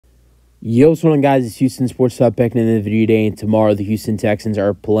Yo, what's going on, guys? It's Houston Sports Talk back in the video today, and tomorrow the Houston Texans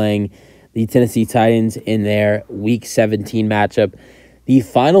are playing the Tennessee Titans in their Week 17 matchup, the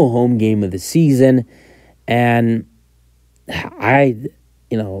final home game of the season. And I'm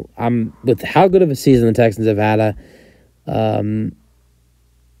with how good of a season the Texans have had.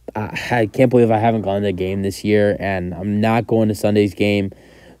 I can't believe I haven't gone to a game this year, and I'm not going to Sunday's game.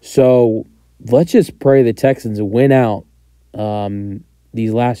 So let's just pray the Texans win out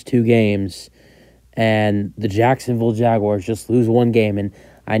these last two games, and the Jacksonville Jaguars just lose one game. And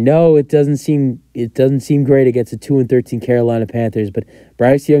I know it doesn't seem great against the 2-13 Carolina Panthers, but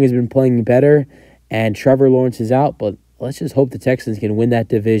Bryce Young has been playing better, and Trevor Lawrence is out. But let's just hope the Texans can win that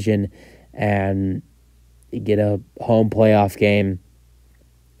division and get a home playoff game,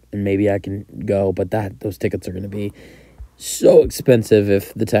 and maybe I can go. But those tickets are going to be so expensive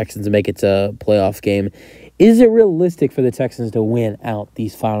if the Texans make it to a playoff game. Is it realistic for the Texans to win out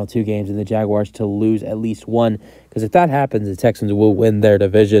these final two games and the Jaguars to lose at least one? Because if that happens, the Texans will win their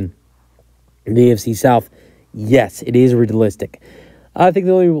division. In the AFC South, yes, it is realistic. I think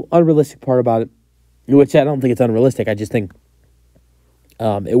the only unrealistic part about it, which I don't think it's unrealistic, I just think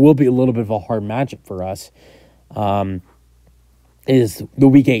it will be a little bit of a hard matchup for us, is the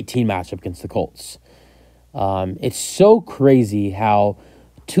Week 18 matchup against the Colts. It's so crazy how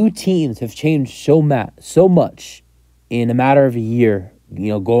two teams have changed so much in a matter of a year,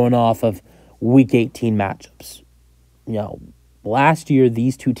 going off of Week 18 matchups. Last year,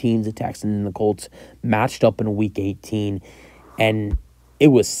 these two teams, the Texans and the Colts, matched up in Week 18, and it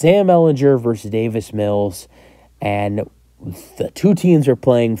was Sam Ehlinger versus Davis Mills, and the two teams are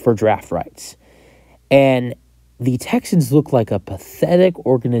playing for draft rights. And the Texans look like a pathetic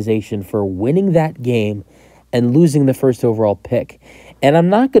organization for winning that game and losing the first overall pick. And I'm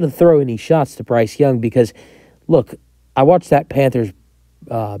not going to throw any shots to Bryce Young because, look, I watched that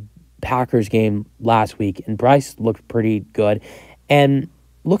Panthers-Packers game last week, and Bryce looked pretty good. And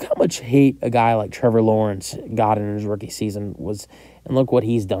look how much hate a guy like Trevor Lawrence got in his rookie season and look what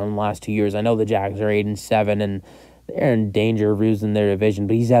he's done in the last 2 years. I know the Jags are 8-7, and they're in danger of losing their division,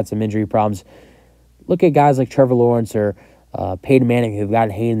 but he's had some injury problems. Look at guys like Trevor Lawrence or Peyton Manning who've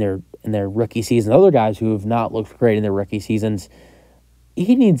gotten hate in their rookie season. Other guys who have not looked great in their rookie seasons.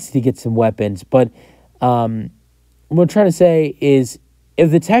 He needs to get some weapons. But what I'm trying to say is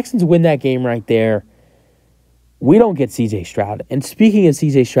if the Texans win that game right there, we don't get C.J. Stroud. And speaking of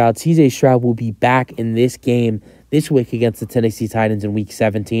C.J. Stroud will be back in this game this week against the Tennessee Titans in Week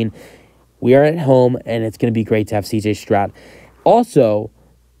 17. We are at home, and it's going to be great to have C.J. Stroud. Also,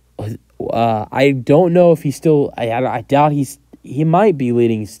 I don't know if he's still. I doubt he might be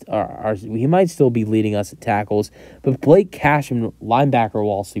leading. He might still be leading us at tackles. But Blake Cashman, linebacker,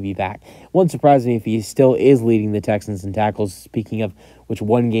 will also be back. Wouldn't surprise me if he still is leading the Texans in tackles. Speaking of which,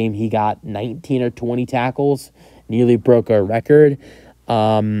 one game he got 19 or 20 tackles, nearly broke our record.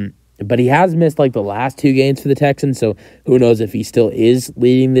 But he has missed like the last two games for the Texans, so who knows if he still is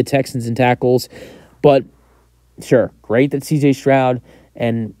leading the Texans in tackles. But sure, great that C.J. Stroud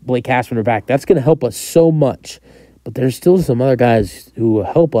and Blake Cashman are back. That's going to help us so much. But there's still some other guys who will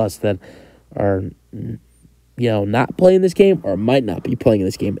help us that are, not playing this game or might not be playing in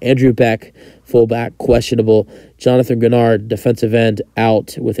this game. Andrew Beck, fullback, questionable. Jonathan Gennard, defensive end,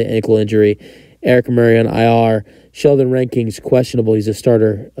 out with an ankle injury. Eric Murray on IR. Sheldon Rankings, questionable. He's a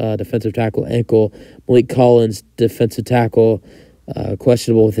starter, defensive tackle, ankle. Malik Collins, defensive tackle,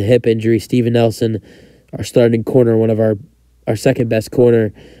 questionable with a hip injury. Steven Nelson, our starting corner, one of our second best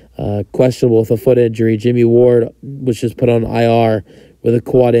corner, questionable with a foot injury. Jimmy Ward was just put on IR with a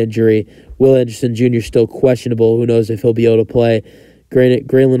quad injury. Will Anderson Jr. still questionable. Who knows if he'll be able to play.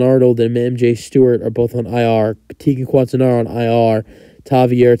 Graylin Arnold and MJ Stewart are both on IR. Tegan Quantanar on IR.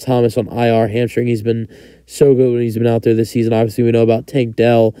 Tavier Thomas on IR. Hamstring. He's been so good when he's been out there this season. Obviously, we know about Tank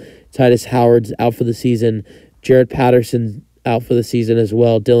Dell. Titus Howard's out for the season. Jared Patterson out for the season as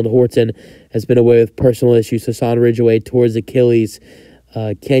well. Dylan Horton has been away with personal issues. Hassan Ridgeway towards Achilles.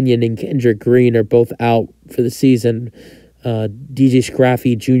 Kenyon and Kendrick Green are both out for the season. DJ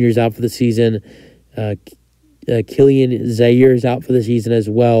Scraffy Jr. is out for the season. Killian Zaire is out for the season as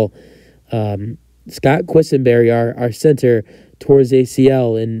well. Scott Quisenberry, our center, towards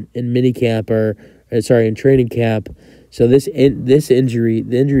ACL in training camp. So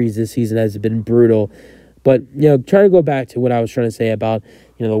the injuries this season has been brutal. But, trying to go back to what I was trying to say about,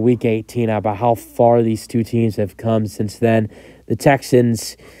 the Week 18, about how far these two teams have come since then. The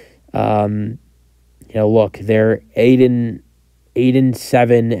Texans, look, they're 8-7,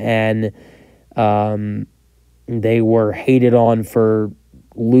 and they were hated on for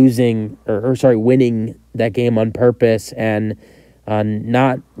winning that game on purpose, and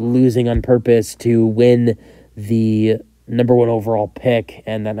not losing on purpose to win the number one overall pick,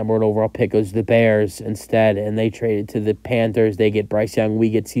 and that number one overall pick goes to the Bears instead, and they traded to the Panthers. They get Bryce Young, we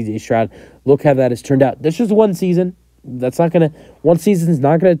get C.J. Stroud. Look how that has turned out. This is one season. One season is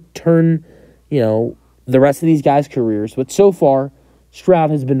not gonna turn, the rest of these guys' careers. But so far,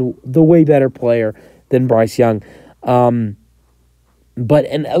 Stroud has been the way better player than Bryce Young. But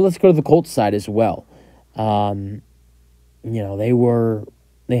let's go to the Colts side as well. They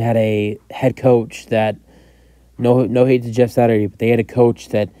had a head coach that, no hate to Jeff Saturday, but they had a coach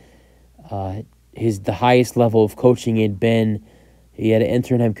that the highest level of coaching had been. He had an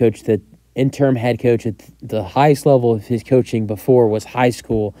interim head coach at the highest level of his coaching before was high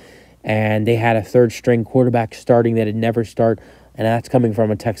school, and they had a third string quarterback starting that had never started, and that's coming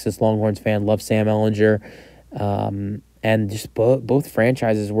from a Texas Longhorns fan. Love Sam Ehlinger, and just both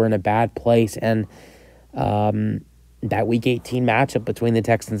franchises were in a bad place, and that Week 18 matchup between the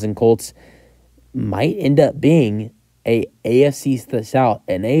Texans and Colts might end up being an AFC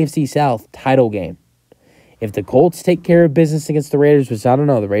South title game. If the Colts take care of business against the Raiders, which I don't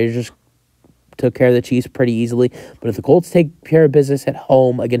know, the Raiders just took care of the Chiefs pretty easily, but if the Colts take care of business at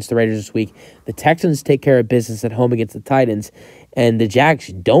home against the Raiders this week, the Texans take care of business at home against the Titans, and the Jags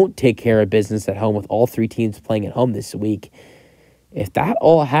don't take care of business at home with all three teams playing at home this week, if that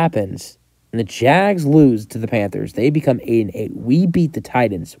all happens, and the Jags lose to the Panthers, they become 8-8. We beat the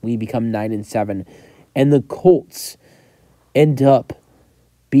Titans. We become 9-7. And the Colts end up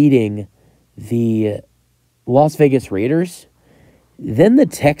beating the Las Vegas Raiders. Then the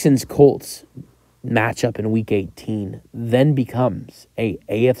Texans-Colts matchup in Week 18 then becomes a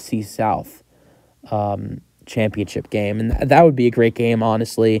AFC South championship game. And that would be a great game,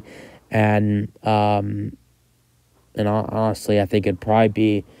 honestly. And honestly, I think it'd probably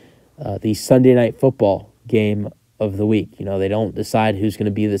be the Sunday Night Football game of the week. They don't decide who's going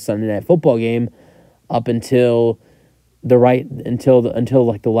to be the Sunday Night Football game up until the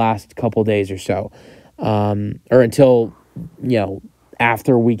last couple days or so, or until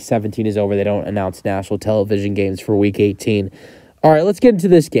after Week 17 is over. They don't announce national television games for Week 18. All right, let's get into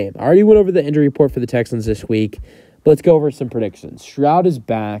this game. I already went over the injury report for the Texans this week, but let's go over some predictions. Stroud is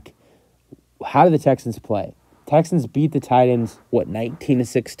back. How do the Texans play? Texans beat the Titans,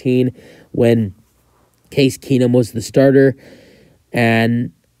 19-16, when Case Keenum was the starter.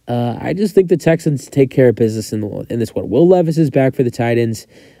 And I just think the Texans take care of business in this one. Will Levis is back for the Titans.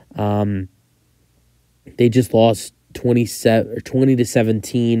 They just lost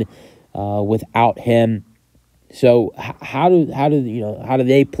 20-17 without him. So how do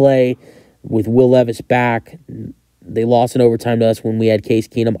they play with Will Levis back? They lost in overtime to us when we had Case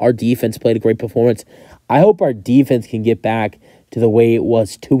Keenum. Our defense played a great performance. I hope our defense can get back to the way it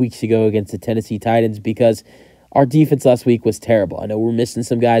was 2 weeks ago against the Tennessee Titans, because our defense last week was terrible. I know we're missing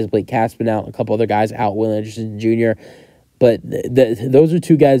some guys, Blake Caspin out, a couple other guys out, Will Anderson Jr., but those are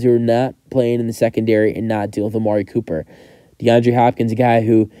two guys who are not playing in the secondary and not dealing with Amari Cooper. DeAndre Hopkins, a guy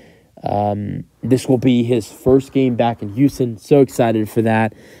who this will be his first game back in Houston. So excited for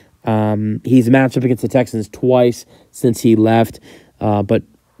that. He's matched up against the Texans twice since he left, but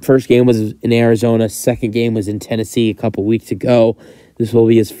first game was in Arizona. Second game was in Tennessee a couple weeks ago. This will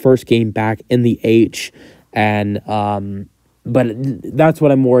be his first game back in the H, and but that's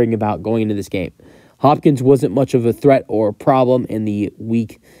what I'm worrying about going into this game. Hopkins wasn't much of a threat or a problem in the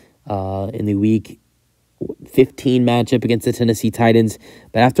week 15 matchup against the Tennessee Titans,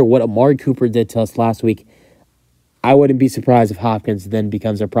 but after what Amari Cooper did to us last week, I wouldn't be surprised if Hopkins then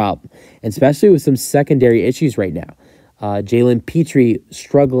becomes a problem, and especially with some secondary issues right now. Jalen Petrie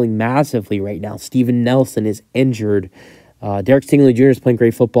struggling massively right now. Steven Nelson is injured. Derek Stingley Jr. is playing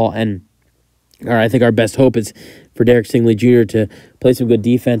great football, and I think our best hope is for Derek Stingley Jr. to play some good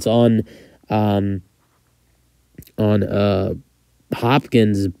defense on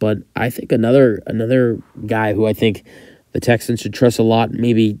Hopkins. But I think another guy who I think the Texans should trust a lot,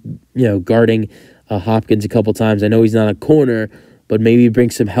 maybe guarding Hopkins a couple times. I know he's not a corner, but maybe bring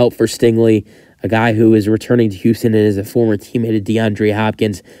some help for Stingley, a guy who is returning to Houston and is a former teammate of DeAndre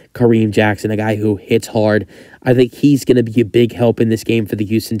Hopkins, Kareem Jackson, a guy who hits hard. I think he's going to be a big help in this game for the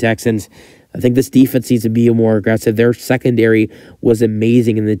Houston Texans. I think this defense needs to be more aggressive. Their secondary was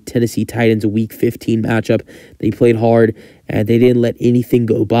amazing in the Tennessee Titans Week 15 matchup. They played hard, and they didn't let anything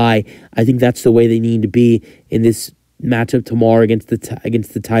go by. I think that's the way they need to be in this matchup tomorrow against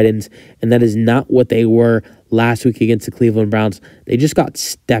the Titans, and that is not what they were last week against the Cleveland Browns. They just got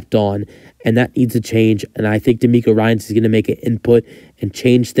stepped on, and that needs to change, and I think DeMeco Ryans is going to make an input and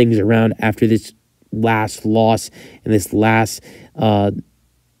change things around after this last loss and this last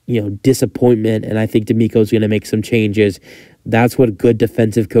disappointment, and I think DeMeco's going to make some changes That's what good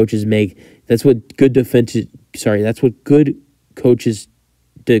defensive coaches make. That's what good defensive. Sorry, that's what good coaches.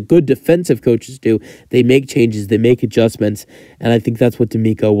 The good defensive coaches do. They make changes. They make adjustments, and I think that's what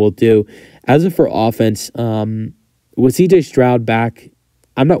D'Amico will do. As for offense, with C.J. Stroud back,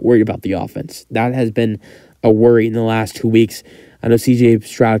 I'm not worried about the offense. That has been a worry in the last 2 weeks. I know C.J.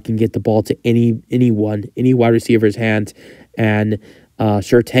 Stroud can get the ball to any wide receiver's hands, and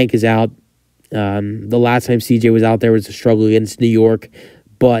sure, Tank is out. The last time C.J. was out there was a struggle against New York,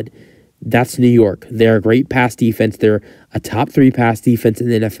 but that's New York. They're a great pass defense. They're a top 3 pass defense in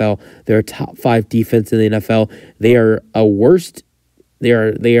the NFL. They're a top 5 defense in the NFL. They are a worst. They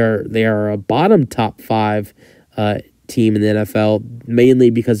are a bottom top 5 team in the NFL, mainly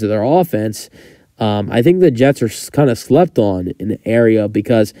because of their offense. I think the Jets are kind of slept on in the area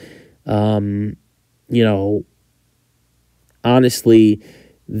because, honestly,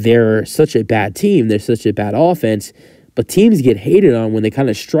 they're such a bad team. They're such a bad offense. But teams get hated on when they kind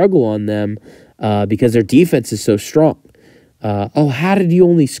of struggle on them because their defense is so strong. How did you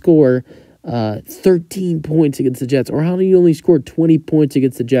only score 13 points against the Jets? Or how did you only score 20 points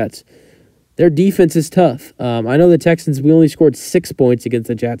against the Jets? Their defense is tough. I know the Texans, we only scored 6 points against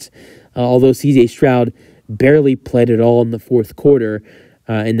the Jets, although C.J. Stroud barely played at all in the fourth quarter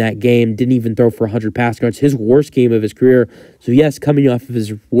in that game, didn't even throw for 100 pass yards, his worst game of his career. So, yes, coming off of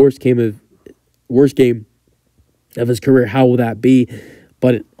his worst game of his career, how will that be?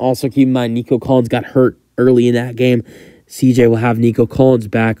 But also keep in mind, Nico Collins got hurt early in that game. CJ will have Nico Collins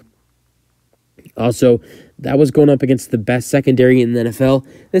back. Also, that was going up against the best secondary in the NFL.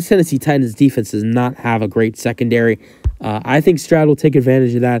 This Tennessee Titans defense does not have a great secondary. I think Stroud will take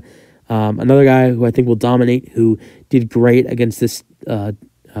advantage of that. Another guy who I think will dominate, who did great against this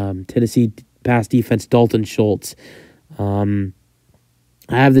Tennessee pass defense, Dalton Schultz. I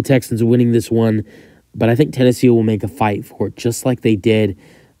have the Texans winning this one, but I think Tennessee will make a fight for it, just like they did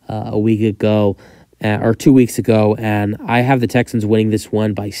a week ago or 2 weeks ago. And I have the Texans winning this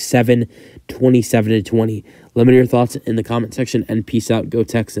one by 7, 27-20. Let me know your thoughts in the comment section, and peace out. Go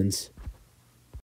Texans.